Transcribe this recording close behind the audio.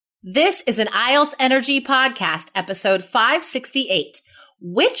This is an IELTS Energy Podcast, episode 568.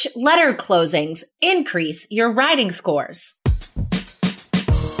 Which letter closings increase your writing scores?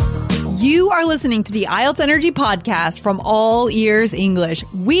 You are listening to the IELTS Energy Podcast from All Ears English.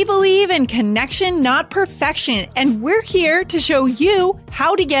 We believe in connection, not perfection, and we're here to show you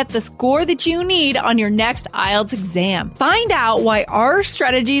how to get the score that you need on your next IELTS exam. Find out why our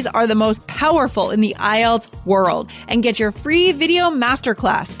strategies are the most powerful in the IELTS world and get your free video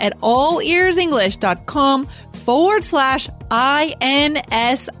masterclass at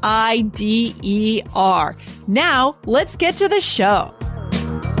allearsenglish.com/INSIDER. Now, let's get to the show.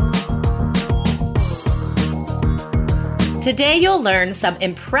 Today, you'll learn some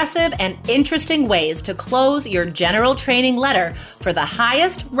impressive and interesting ways to close your general training letter for the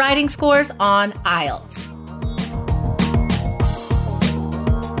highest writing scores on IELTS.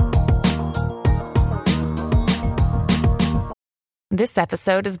 This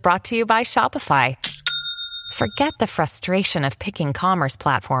episode is brought to you by Shopify. Forget the frustration of picking commerce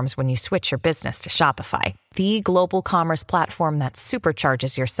platforms when you switch your business to Shopify, the global commerce platform that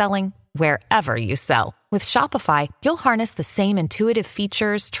supercharges your selling wherever you sell. With Shopify, you'll harness the same intuitive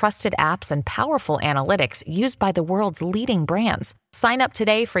features, trusted apps, and powerful analytics used by the world's leading brands. Sign up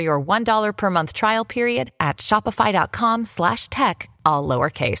today for your $1 per month trial period at shopify.com/tech, all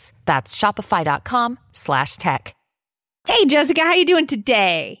lowercase. That's shopify.com/tech. Hey, Jessica, how you doing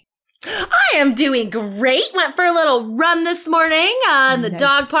today? I am doing great. Went for a little run this morning in the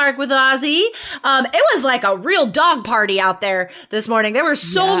dog park with Ozzy. It was like a real dog party out there this morning. There were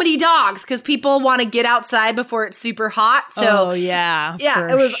so many dogs because people want to get outside before it's super hot. So yeah,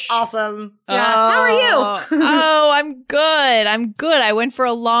 it was awesome. Yeah. How are you? I'm good. I went for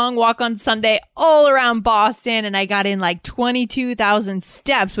a long walk on Sunday all around Boston, and I got in like 22,000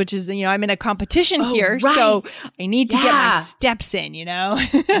 steps, which is, I'm in a competition here, right. so I need to get my steps in,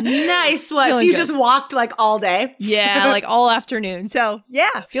 Nice one. So you just walked like all day? Yeah, like all afternoon. So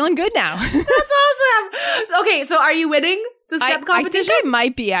yeah, feeling good now. That's awesome. Okay, so are you winning the step competition? I think I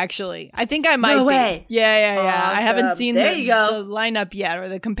might be, actually. I think I might be. No way. Yeah. Awesome. I haven't seen the lineup yet or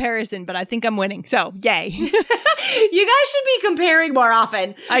the comparison, but I think I'm winning. So yay. You guys should be comparing more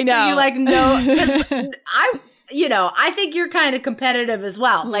often. I know. So you know, because I think you're kind of competitive as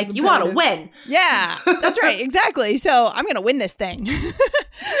well. Like you want to win. Yeah, that's right. Exactly. So I'm going to win this thing.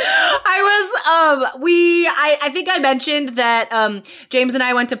 I think I mentioned that James and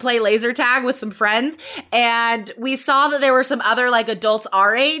I went to play laser tag with some friends, and we saw that there were some other like adults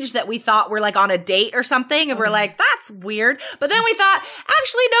our age that we thought were like on a date or something, and we're like, that's weird. But then we thought,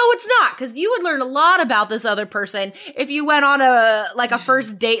 actually, no, it's not, because you would learn a lot about this other person if you went on a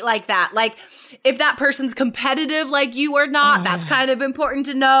first date like that. Like if that person's competitive like you or not, that's kind of important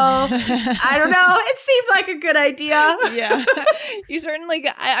to know. I don't know. It seemed like a good idea. Yeah. You certainly,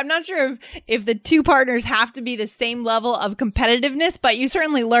 I'm not sure if the two partners have to be the same level of competitiveness, but you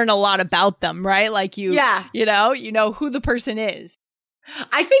certainly learn a lot about them, right? Like you know who the person is.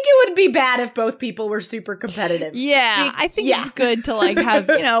 I think it would be bad if both people were super competitive. Yeah, I think it's good to like have,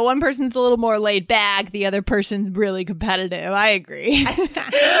 one person's a little more laid back, the other person's really competitive. I agree. Because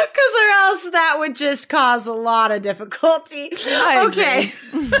or else that would just cause a lot of difficulty. Okay.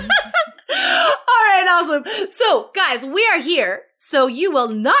 All right, awesome. So, guys, we are here so you will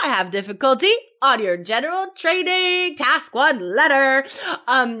not have difficulty on your general training task 1 letter.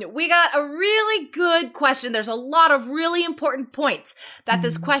 We got a really good question. There's a lot of really important points that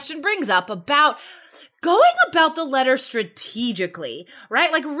this question brings up about going about the letter strategically,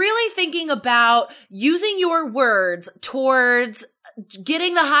 right? Like really thinking about using your words towards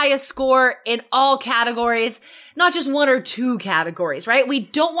getting the highest score in all categories, not just 1 or 2 categories, right? We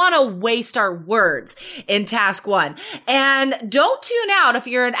don't want to waste our words in task 1. And don't tune out if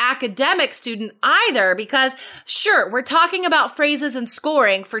you're an academic student either, because sure, we're talking about phrases and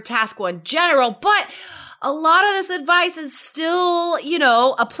scoring for task 1 general, but a lot of this advice is still,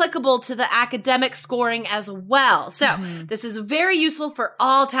 applicable to the academic scoring as well. So this is very useful for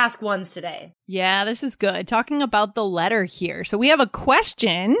all task 1s today. Yeah, this is good. Talking about the letter here. So we have a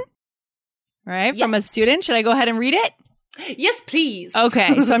question, right, from a student. Should I go ahead and read it? Yes, please.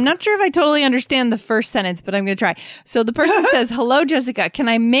 Okay, so I'm not sure if I totally understand the first sentence, but I'm going to try. So the person says, "Hello, Jessica. Can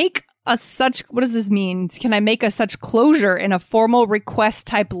I make what does this mean? Can I make a such closure in a formal request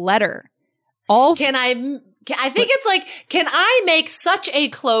type letter? I think it's like, can I make such a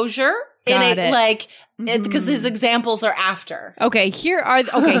closure because his examples are after. Okay,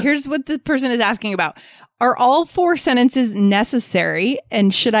 here's what the person is asking about. Are all 4 sentences necessary,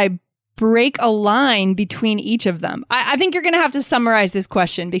 and should I break a line between each of them? I think you're going to have to summarize this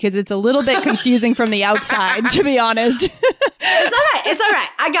question because it's a little bit confusing from the outside, to be honest. It's all right.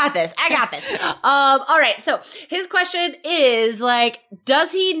 I got this. All right. So his question is like,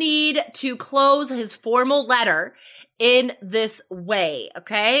 does he need to close his formal letter in this way?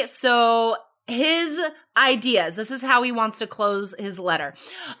 Okay. So his ideas, this is how he wants to close his letter.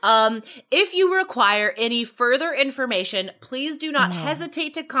 If you require any further information, please do not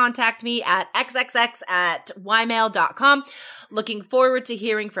hesitate to contact me at xxx@ymail.com. Looking forward to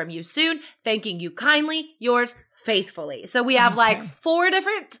hearing from you soon. Thanking you kindly, yours faithfully. So we have like 4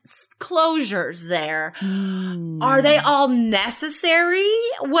 different closures there. Are they all necessary?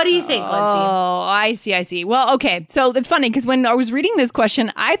 What do you think, Lindsay? Oh, I see. Well, okay. So it's funny because when I was reading this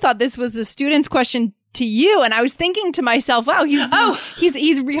question, I thought this was a student's question to you, and I was thinking to myself, wow, he's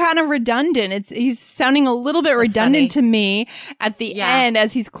kind of redundant. He's sounding a little bit redundant to me at the end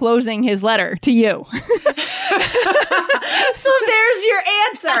as he's closing his letter to you. So there's your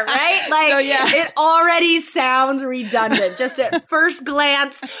answer, right? Like, it already sounds redundant. Just at first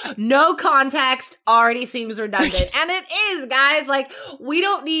glance, no context, already seems redundant. And it is, guys. Like, we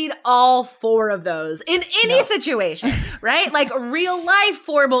don't need all 4 of those in any situation, right? Like, real life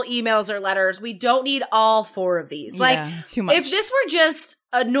formal emails or letters, we don't need all 4 of these. Like, too much. If this were just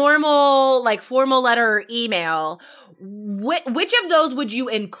a normal, like, formal letter or email, which of those would you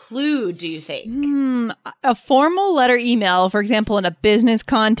include, do you think? A formal letter email, for example, in a business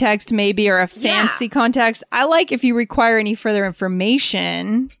context, maybe, or a fancy context. I like if you require any further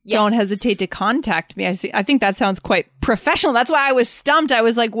information, don't hesitate to contact me. I think that sounds quite professional. That's why I was stumped. I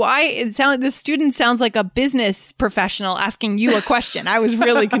was like, why? This student sounds like a business professional asking you a question. I was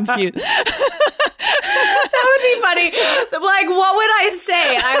really confused. That would be funny. Like, what would I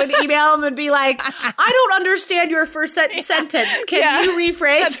say? I would email him and be like, I don't understand your first sentence. Can you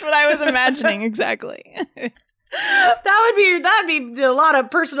rephrase? That's what I was imagining. Exactly. That'd be a lot of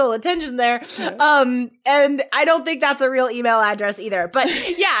personal attention there. And I don't think that's a real email address either. But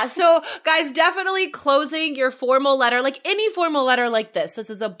yeah, so guys, definitely closing your formal letter, like any formal letter like this. This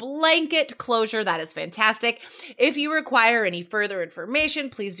is a blanket closure. That is fantastic. If you require any further information,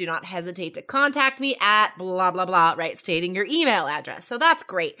 please do not hesitate to contact me at blah, blah, blah, right? Stating your email address. So that's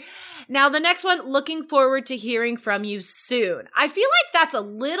great. Now, the next one, looking forward to hearing from you soon. I feel like that's a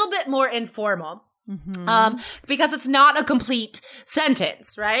little bit more informal. Because it's not a complete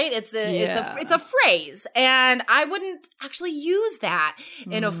sentence, right? It's a phrase, and I wouldn't actually use that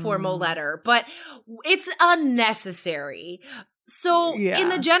in a formal letter, but it's unnecessary. So in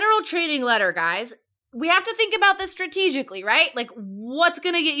the general training letter, guys, we have to think about this strategically, right? Like, what's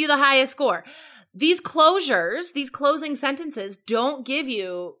going to get you the highest score? These closures, these closing sentences don't give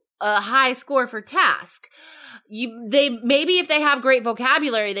you a high score for task. Maybe if they have great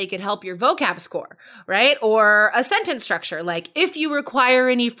vocabulary, they could help your vocab score, right? Or a sentence structure, like if you require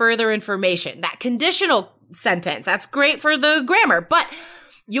any further information, that conditional sentence, that's great for the grammar. But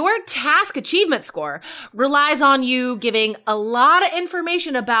your task achievement score relies on you giving a lot of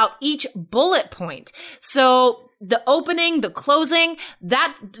information about each bullet point. So the opening, the closing,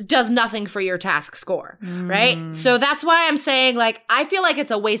 that does nothing for your task score, right? So that's why I'm saying, like, I feel like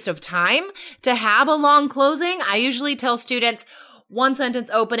it's a waste of time to have a long closing. I usually tell students 1 sentence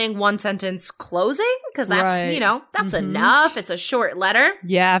opening, 1 sentence closing, because that's, that's enough. It's a short letter.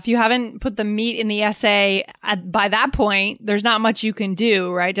 Yeah, if you haven't put the meat in the essay by that point, there's not much you can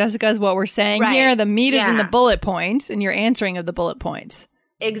do, right? Jessica, is what we're saying here. The meat is in the bullet points and your answering of the bullet points.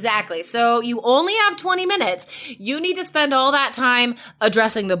 Exactly. So you only have 20 minutes. You need to spend all that time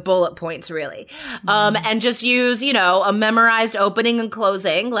addressing the bullet points, really. And just use, a memorized opening and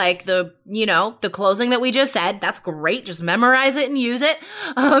closing, like the closing that we just said. That's great. Just memorize it and use it.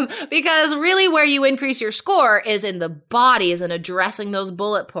 Because really where you increase your score is in the body, is in addressing those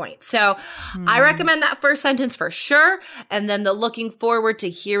bullet points. So I recommend that first sentence for sure. And then the looking forward to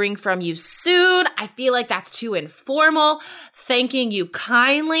hearing from you soon. I feel like that's too informal. Thanking you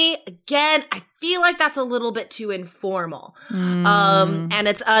kindly. Again, I feel like that's a little bit too informal. And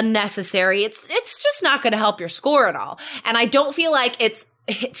it's unnecessary. It's just not going to help your score at all. And I don't feel like it's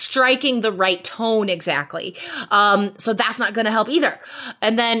striking the right tone exactly. So that's not going to help either.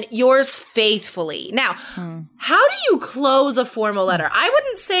 And then yours faithfully. Now, how do you close a formal letter? I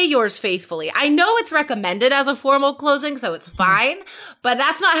wouldn't say yours faithfully. I know it's recommended as a formal closing, so it's fine, but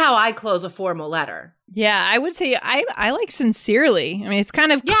that's not how I close a formal letter. Yeah, I would say I like sincerely. I mean, it's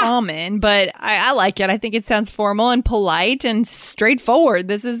kind of common, but I like it. I think it sounds formal and polite and straightforward.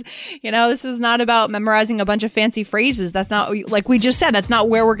 This is not about memorizing a bunch of fancy phrases. That's not, like we just said, that's not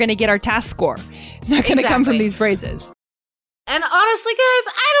where we're going to get our task score. It's not going to come from these phrases. And honestly,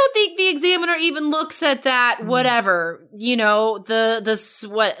 guys, I don't think the examiner even looks at that, whatever, what,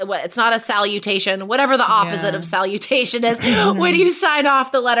 it's not a salutation, whatever the opposite of salutation is when you sign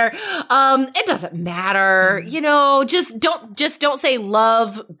off the letter. It doesn't matter, just don't say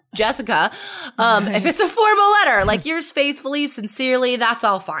love Jessica. If it's a formal letter, like yours faithfully, sincerely, that's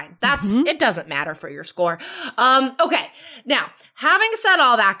all fine. It doesn't matter for your score. Okay. Now, having said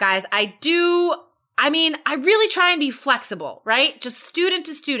all that, guys, I really try and be flexible, right? Just student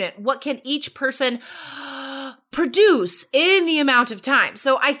to student. What can each person produce in the amount of time?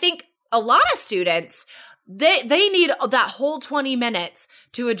 So I think a lot of students, they need that whole 20 minutes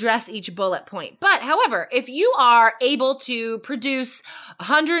to address each bullet point. But however, if you are able to produce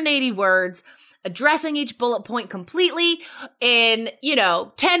 180 words, addressing each bullet point completely in,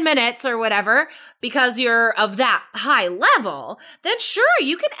 10 minutes or whatever, because you're of that high level, then sure,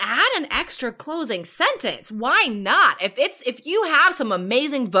 you can add an extra closing sentence. Why not? If you have some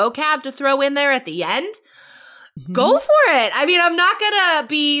amazing vocab to throw in there at the end, go for it. I mean, I'm not going to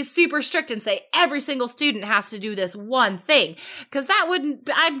be super strict and say every single student has to do this one thing, because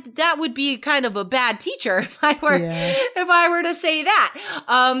that would be kind of a bad teacher if I were to say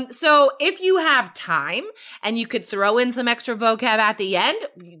that. So if you have time and you could throw in some extra vocab at the end,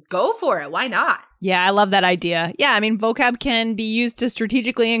 go for it. Why not? Yeah, I love that idea. Yeah, I mean, vocab can be used to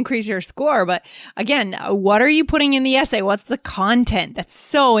strategically increase your score. But again, what are you putting in the essay? What's the content? That's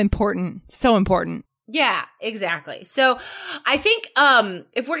so important. So important. Yeah, exactly. So I think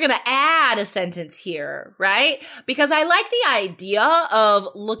if we're going to add a sentence here, right? Because I like the idea of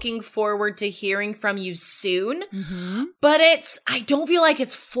looking forward to hearing from you soon, but I don't feel like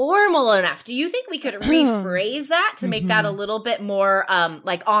it's formal enough. Do you think we could rephrase that to make that a little bit more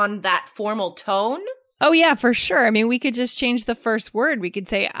like on that formal tone? Oh, yeah, for sure. I mean, we could just change the first word. We could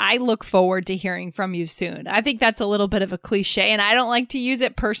say, I look forward to hearing from you soon. I think that's a little bit of a cliche, and I don't like to use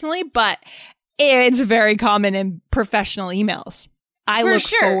it personally, but it's very common in professional emails. I look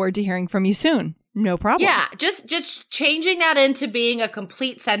forward to hearing from you soon. No problem. Yeah, just changing that into being a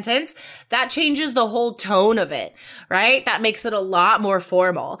complete sentence, that changes the whole tone of it, right? That makes it a lot more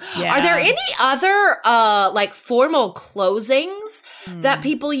formal. Yeah. Are there any other like formal closings that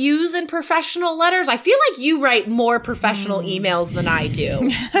people use in professional letters? I feel like you write more professional emails than I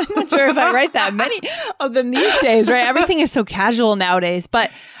do. I'm not sure if I write that many of them these days, right? Everything is so casual nowadays, but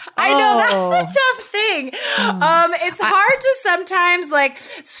I know, that's the tough thing. It's hard to sometimes like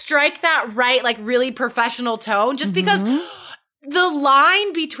strike that right, like really professional tone, just because the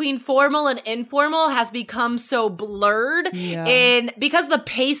line between formal and informal has become so blurred because the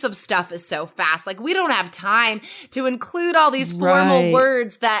pace of stuff is so fast. Like we don't have time to include all these formal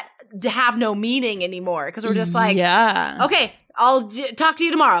words that have no meaning anymore, because we're just like, okay, I'll talk to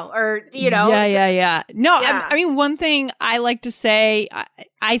you tomorrow, or, Yeah. No, yeah. I mean, one thing I like to say,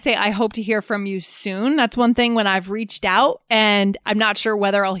 I say, I hope to hear from you soon. That's one thing when I've reached out and I'm not sure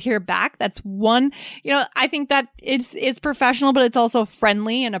whether I'll hear back. That's one, I think that it's professional, but it's also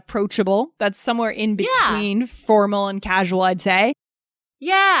friendly and approachable. That's somewhere in between formal and casual, I'd say.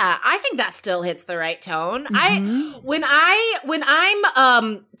 Yeah, I think that still hits the right tone. When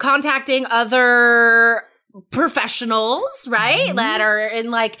I'm contacting other professionals, right, that are in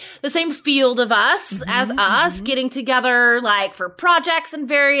like the same field of us as us, getting together like for projects and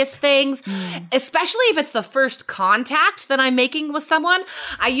various things, especially if it's the first contact that I'm making with someone,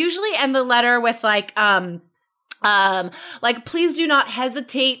 I usually end the letter with like please do not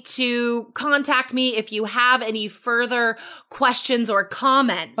hesitate to contact me if you have any further questions or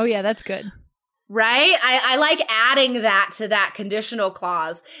comments. Oh yeah, that's good. Right? I like adding that to that conditional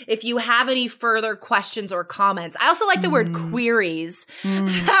clause. If you have any further questions or comments. I also like the word queries.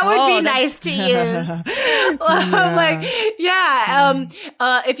 That would be nice to use.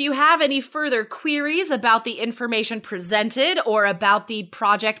 If you have any further queries about the information presented or about the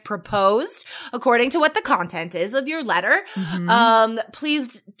project proposed, according to what the content is of your letter,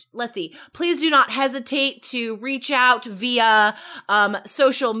 please do not hesitate to reach out via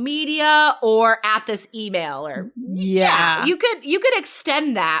social media or at this email, or you could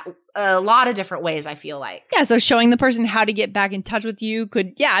extend that a lot of different ways, I feel like. Yeah, so showing the person how to get back in touch with you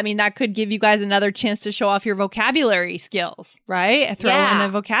that could give you guys another chance to show off your vocabulary skills, right? Throw in the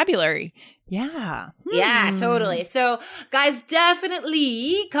vocabulary. Yeah. Yeah, totally. So guys,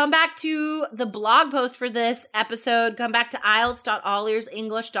 definitely come back to the blog post for this episode. Come back to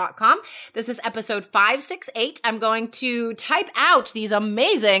IELTS.allearsenglish.com. This is episode 568. I'm going to type out these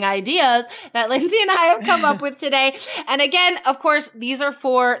amazing ideas that Lindsay and I have come up with today. And again, of course, these are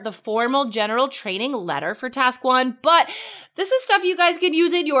for the formal general training letter for task 1, but this is stuff you guys can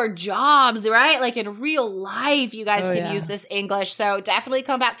use in your jobs, right? Like in real life, you guys can use this English. So definitely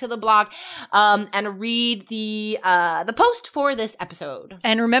come back to the blog and read the post for this episode.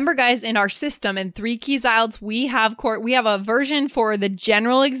 And remember, guys, in our system in 3 Keys IELTS, we have a version for the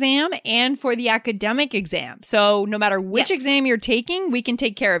general exam and for the academic exam. So no matter which exam you're taking, we can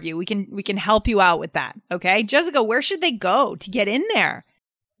take care of you. We can help you out with that. Okay, Jessica, where should they go to get in there?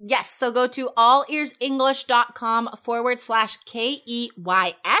 Yes. So go to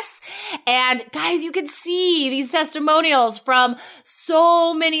allearsenglish.com/KEYS. And guys, you can see these testimonials from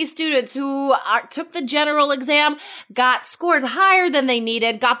so many students who took the general exam, got scores higher than they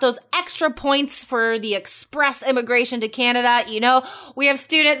needed, got those extra points for the express immigration to Canada. You know, we have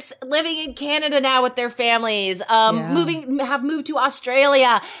students living in Canada now with their families, have moved to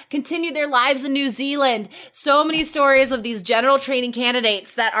Australia, continued their lives in New Zealand. So many stories of these general training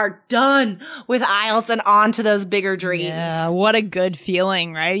candidates that are done with IELTS and on to those bigger dreams. Yeah, what a good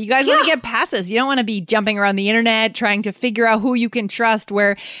feeling, right? You guys want to get past this. You don't want to be jumping around the internet trying to figure out who you can trust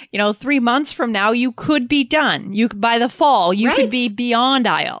where, 3 months from now, you could be done. By the fall, you could be beyond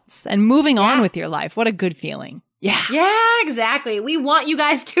IELTS and moving on with your life. What a good feeling. Yeah. Yeah, exactly. We want you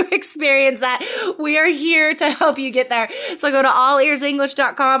guys to experience that. We are here to help you get there. So go to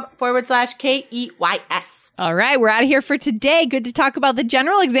allearsenglish.com/KEYS. All right, we're out of here for today. Good to talk about the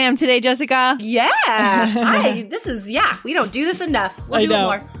general exam today, Jessica. Yeah. We don't do this enough. We'll do it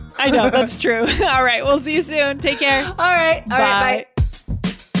more. I know, that's true. All right, we'll see you soon. Take care. All right. Bye.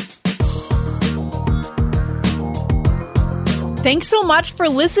 Thanks so much for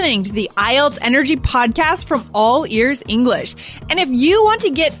listening to the IELTS Energy Podcast from All Ears English. And if you want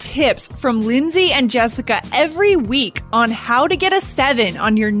to get tips from Lindsay and Jessica every week on how to get a 7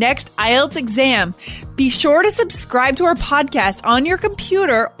 on your next IELTS exam, be sure to subscribe to our podcast on your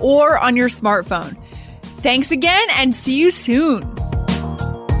computer or on your smartphone. Thanks again and see you soon.